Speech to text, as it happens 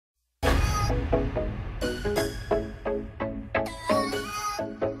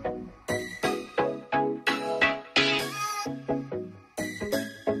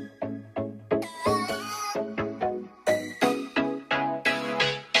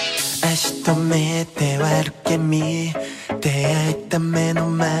足止めて歩けみ出会えた目の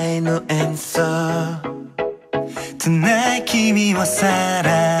前の演奏 Tonight 君はさ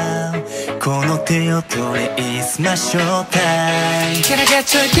らこの手を取り It's my show time Can I get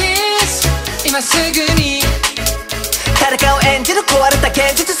your kiss 今すぐに誰かを演じる壊れた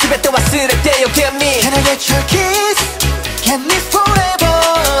現実全て忘れてよ Give me Can I get your kiss Can me forever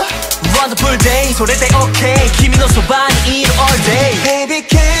Wonderful day それで OK 君のそばにいる all day Baby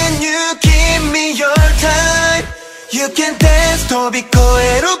can you give me your time You can dance 飛び越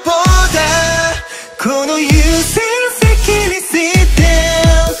えるボーダーこの優先席に sit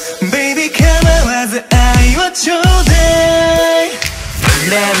down Baby 構わず愛をちょうだい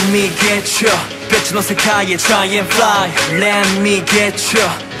Let me get you 別の世界へ try and fly Let me get you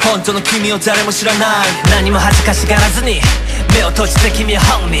本当の君を誰も知らない何も恥ずかしがらずに目を閉じて君を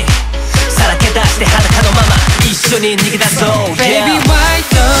hold me さらけ出して裸のまま一緒に逃げ出そう Baby why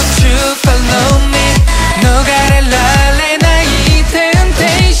don't you follow me 逃れられない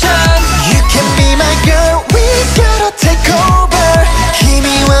temptation You can be my girl We gotta take over 君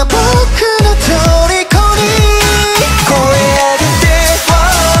は僕の虜に超え上げて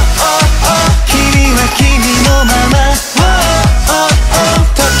君は君のまま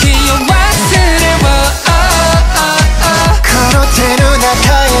時を忘れをこの手の中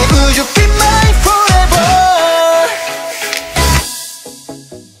へ Would you be my forever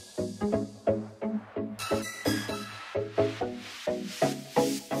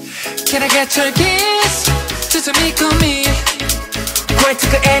Can I get your kiss 包み込み声つ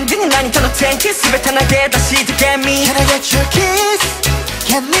くエンジンに何かの天気全て投げ出して Get me Can I get your kiss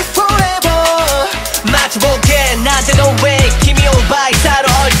Get me forever 待ちぼうけなんて No way 君を奪い去る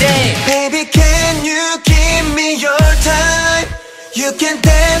all day Baby can you give me your time You can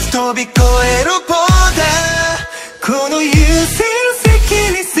dance 飛び越えるボーダーこの優先席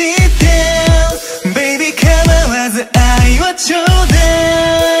に sit down Baby 構わず愛をちょうだ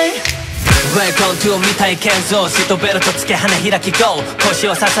いWelcome to 未体験ゾーンシートベルトつけ羽開き GO 腰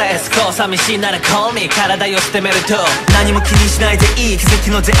を支えすこう寂しいなら Call me 体よしてめると何も気にしないでいい奇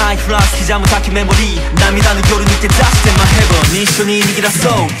跡の出会いフランス刻む滝メモリー涙の夜に照らして My heaven 一緒に逃げ出そ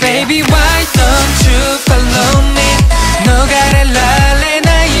う Baby why don't you follow me 逃れられ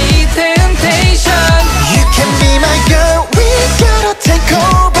ない temptation You can be my girl We gotta take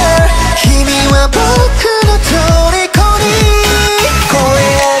over 君は僕の虜に超え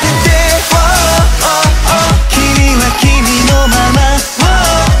上げて君は君のまま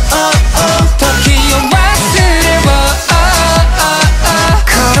時を忘れをこ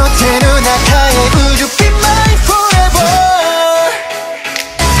の手の中へ Would you be my forever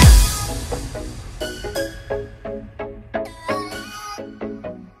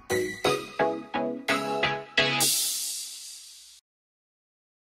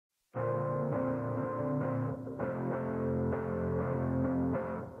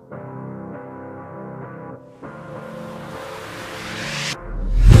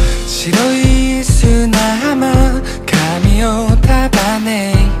白い砂浜髪を束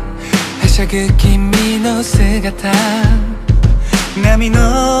ねはしゃぐ君の姿波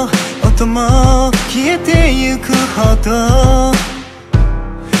の音も消えてゆくほど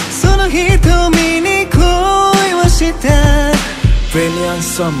その瞳に恋をした Brilliant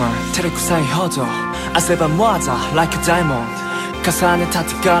summer 照れくさいほど汗ばむ技 Like a diamond 重ねた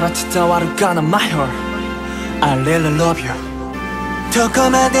手から伝わるかな My heart I really love you どこ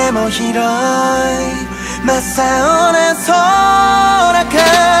までも広い真っ青な空が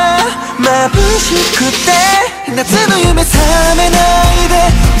眩しくて夏の夢覚めないで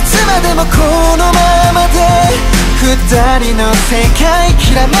いつまでもこのままで二人の世界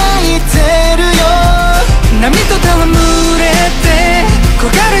きらめいてるよ波と戯れて焦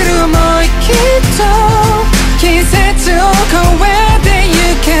がれる想いきっと季節を超えて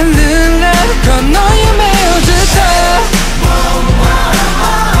ゆけるなこの夢をずっと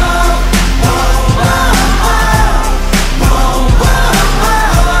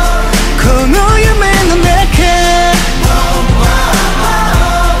この夢の中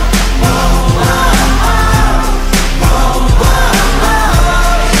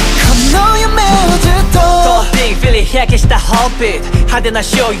この夢をずっと Don't think feeling 日焼けしたホービート派手な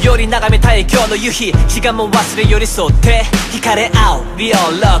ショーより眺めたい今日の夕日時間も忘れ寄り添って惹かれ合う Real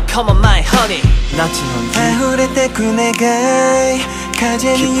love come on my honey ナチの溢れてく願い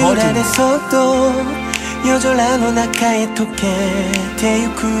風に揺られそっと夜空の中へ溶けてゆ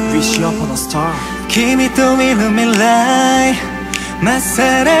く Wish upon a star 君と見る未来まっ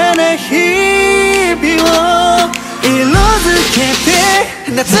さらな日々を色づけて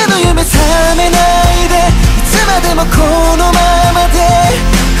夏の夢覚めないでいつまでもこのままで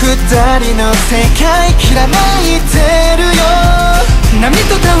二人の世界きらめいてるよ波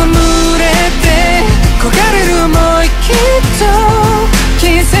と戯れて焦がれる想いきっと季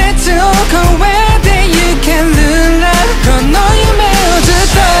節を超えてゆけるなこの夢をずっ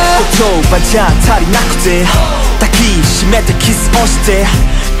と言葉じゃ足りなくて抱きしめてキスをして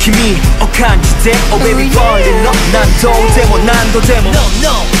君を感じて Oh baby falling no 何度でも何度でも No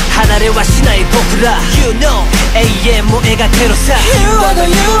no 離れはしない僕ら You know 永遠も描けるさ You are the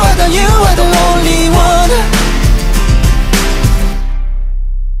you are the you are the only one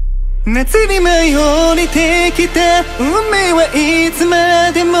夏に舞い降りてきた運命はいつ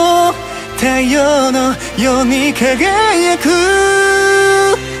までも太陽のように輝く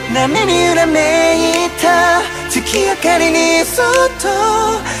波に揺らめいた月明かりにそっと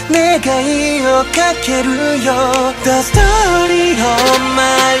願いをかけるよ The story of my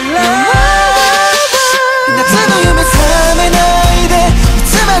life 夏の夢覚めないでいつ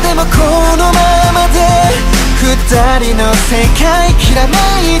までもこのままで二人の世界きらめ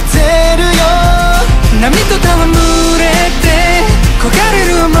いてるよ波と戯れて焦がれる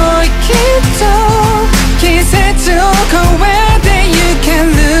想いきっと季節を超えてゆける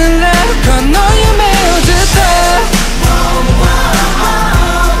なこの夢をずっと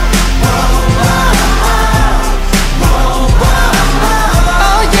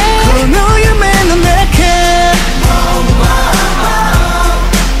この夢の中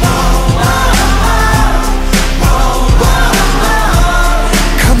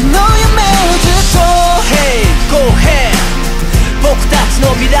僕たちの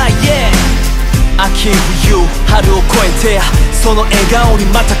未来へ秋冬春を越えてその笑顔に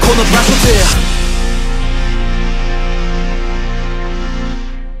またこの場所で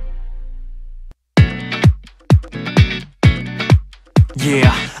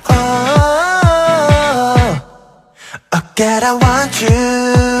Yeah Oh God I want you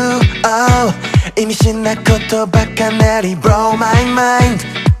Oh 意味深なことばかなり Blow my mind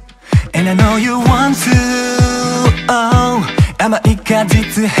And I know you want to Oh甘い果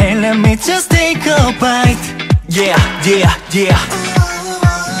実 Hey let me just take a bite Yeah yeah yeah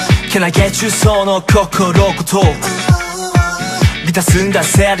Can I get you その心ごと満たすんだ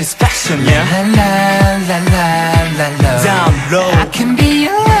Satisfaction yeah La la la la la Down low I can be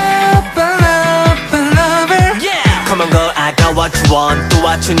your lover Yeah Come on girl I got what you want Do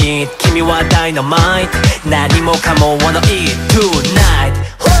what you need 君は Dynamite 何もかも wanna eat tonight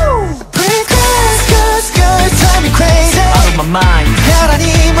Pretty girls girls girls drive me crazy Out of my mind 腹に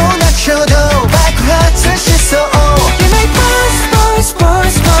も後ほど爆発しそう You make boys boys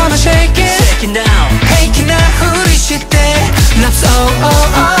boys wanna shake it Shake it now 平気なふりして Love's oh oh oh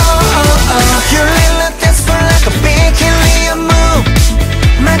oh oh You really desperate like a bikini move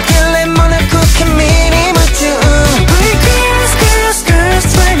負けれもなく君に夢中 Pretty girls girls girls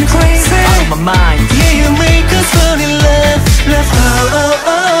drive me crazy Out of my mind Yeah you make us fall in love Love oh oh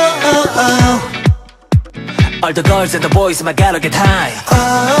oh oh oh All the girls and the boys, I gotta get high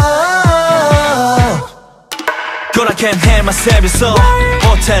Girl I can't help myself so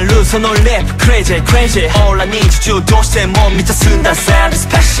호텔その랩 Crazy crazy All I need you どうしても満たすんだ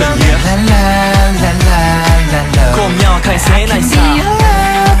Satisfaction yeah La la la la la 今夜は返せないさ Be a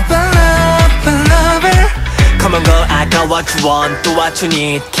lover Come on girl, I got what you want Do what you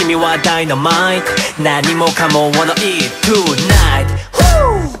need 君は Dynamite 何もかも wanna eat tonight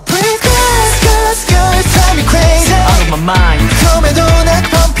Pretty girls, girls, girls drive me crazy Out of my mind 止めどなく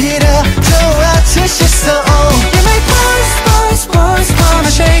ポンピラ蒸発しそう You make boys boys boys wanna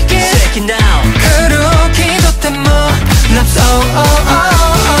shake it Shake it now 夜を気取っても Love's oh oh oh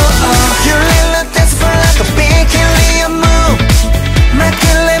oh oh You really desperate like a bikini move 負け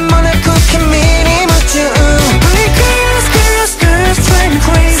れもなく君に夢中 Pretty girls girls girls drive me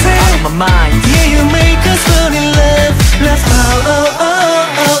crazy Out of my mind Yeah you make us fall in love Love oh oh oh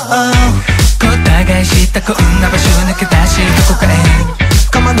oh oh お互い知ったこんな場所抜け出しどこかへ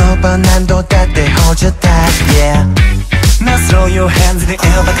Come on over 何度だって Hold your tight yeah Now throw your hands in the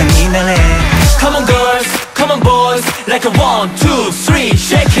air バカになれ Come on girls Come on boys Like a 1, 2, 3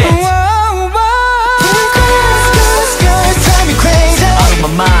 Shake it Whoa, whoa. Girls, girls, girls drive me crazy Out of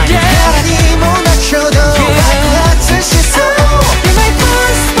my mind腹にも後ほど爆発しそう You make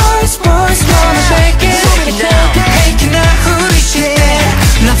boys boys boys wanna shake it Shake it now 平気なふりして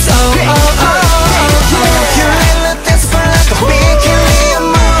Love's oh oh oh oh You really desperate like a bikini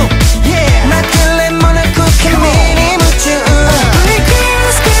move 負けれもなく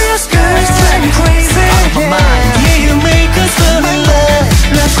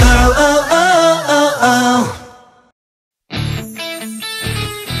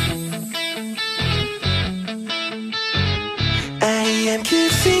am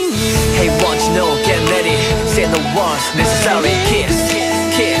kissing you. Hey, want you know, get ready. Say the words necessary. Kiss,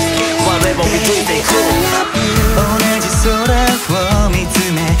 kiss. Whatever we do, they cool. 同じ空を見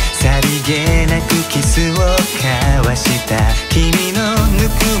つめさりげなくキスを交わした君のぬ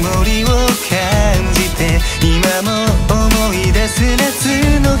くもりを感じて今も思い出す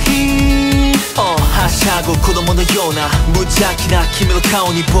夏の日はしゃぐ子供のような無邪気な君の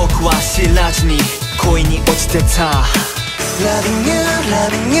顔に僕は知らずに恋に落ちてた Loving you,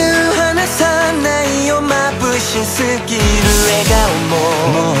 loving you 離さないよ眩しすぎる笑顔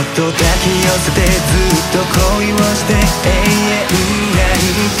ももっと抱き寄せてずっと恋をして永遠なん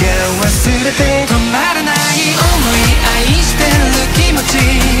か忘れて止まらない想い愛してる気持ち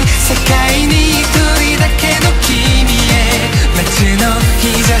世界に一人だけの君へ夏の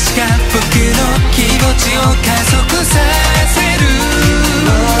日差しが僕の気持ちを加速させる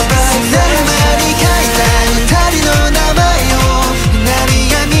砂浜に書いた二人の名前何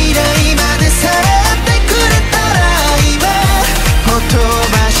が未来までさらってくれたら今ほと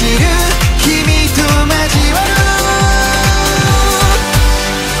ばしる君と交わる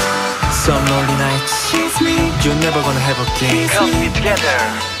Some lonely nights You're never gonna have again Help me together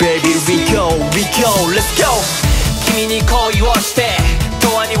Baby we go, let's go 君に恋をして永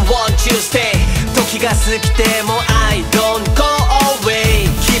遠に want you stay 時が過ぎても I don't go away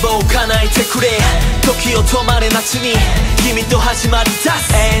希望を叶えてくれ時を止まれ夏に君と始まり出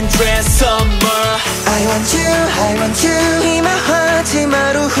す Endless summer I want you, I want you 今始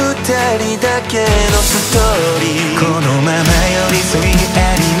まる二人だけのストーリーこのまま寄り添い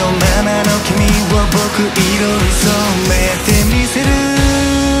ありのままの君を僕色に染めてみせる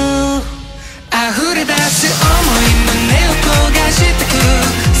溢れ出す想い胸を焦がしてく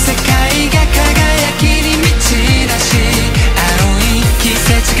世界が輝きに満ち出し青い季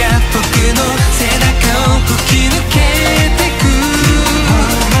節が僕の背中を吹き抜けてく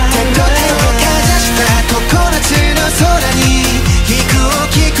手と手をかざした常夏の空に飛行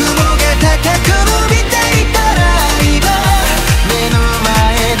機雲が高く伸びていたら今目の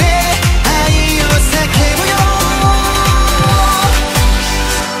前で愛を叫ぶよ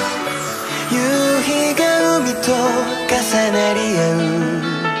夕日が海と重なり合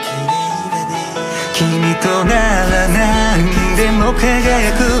う君となら何でも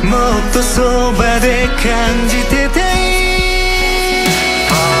輝くもっとそばで感じてたい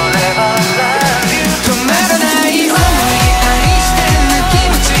Forever love you 止まらない想い愛してる気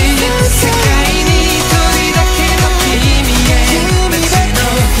持ち世界に一人だけの君へ夏の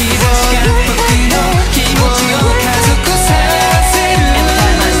日差しが僕の気持ちを加速させる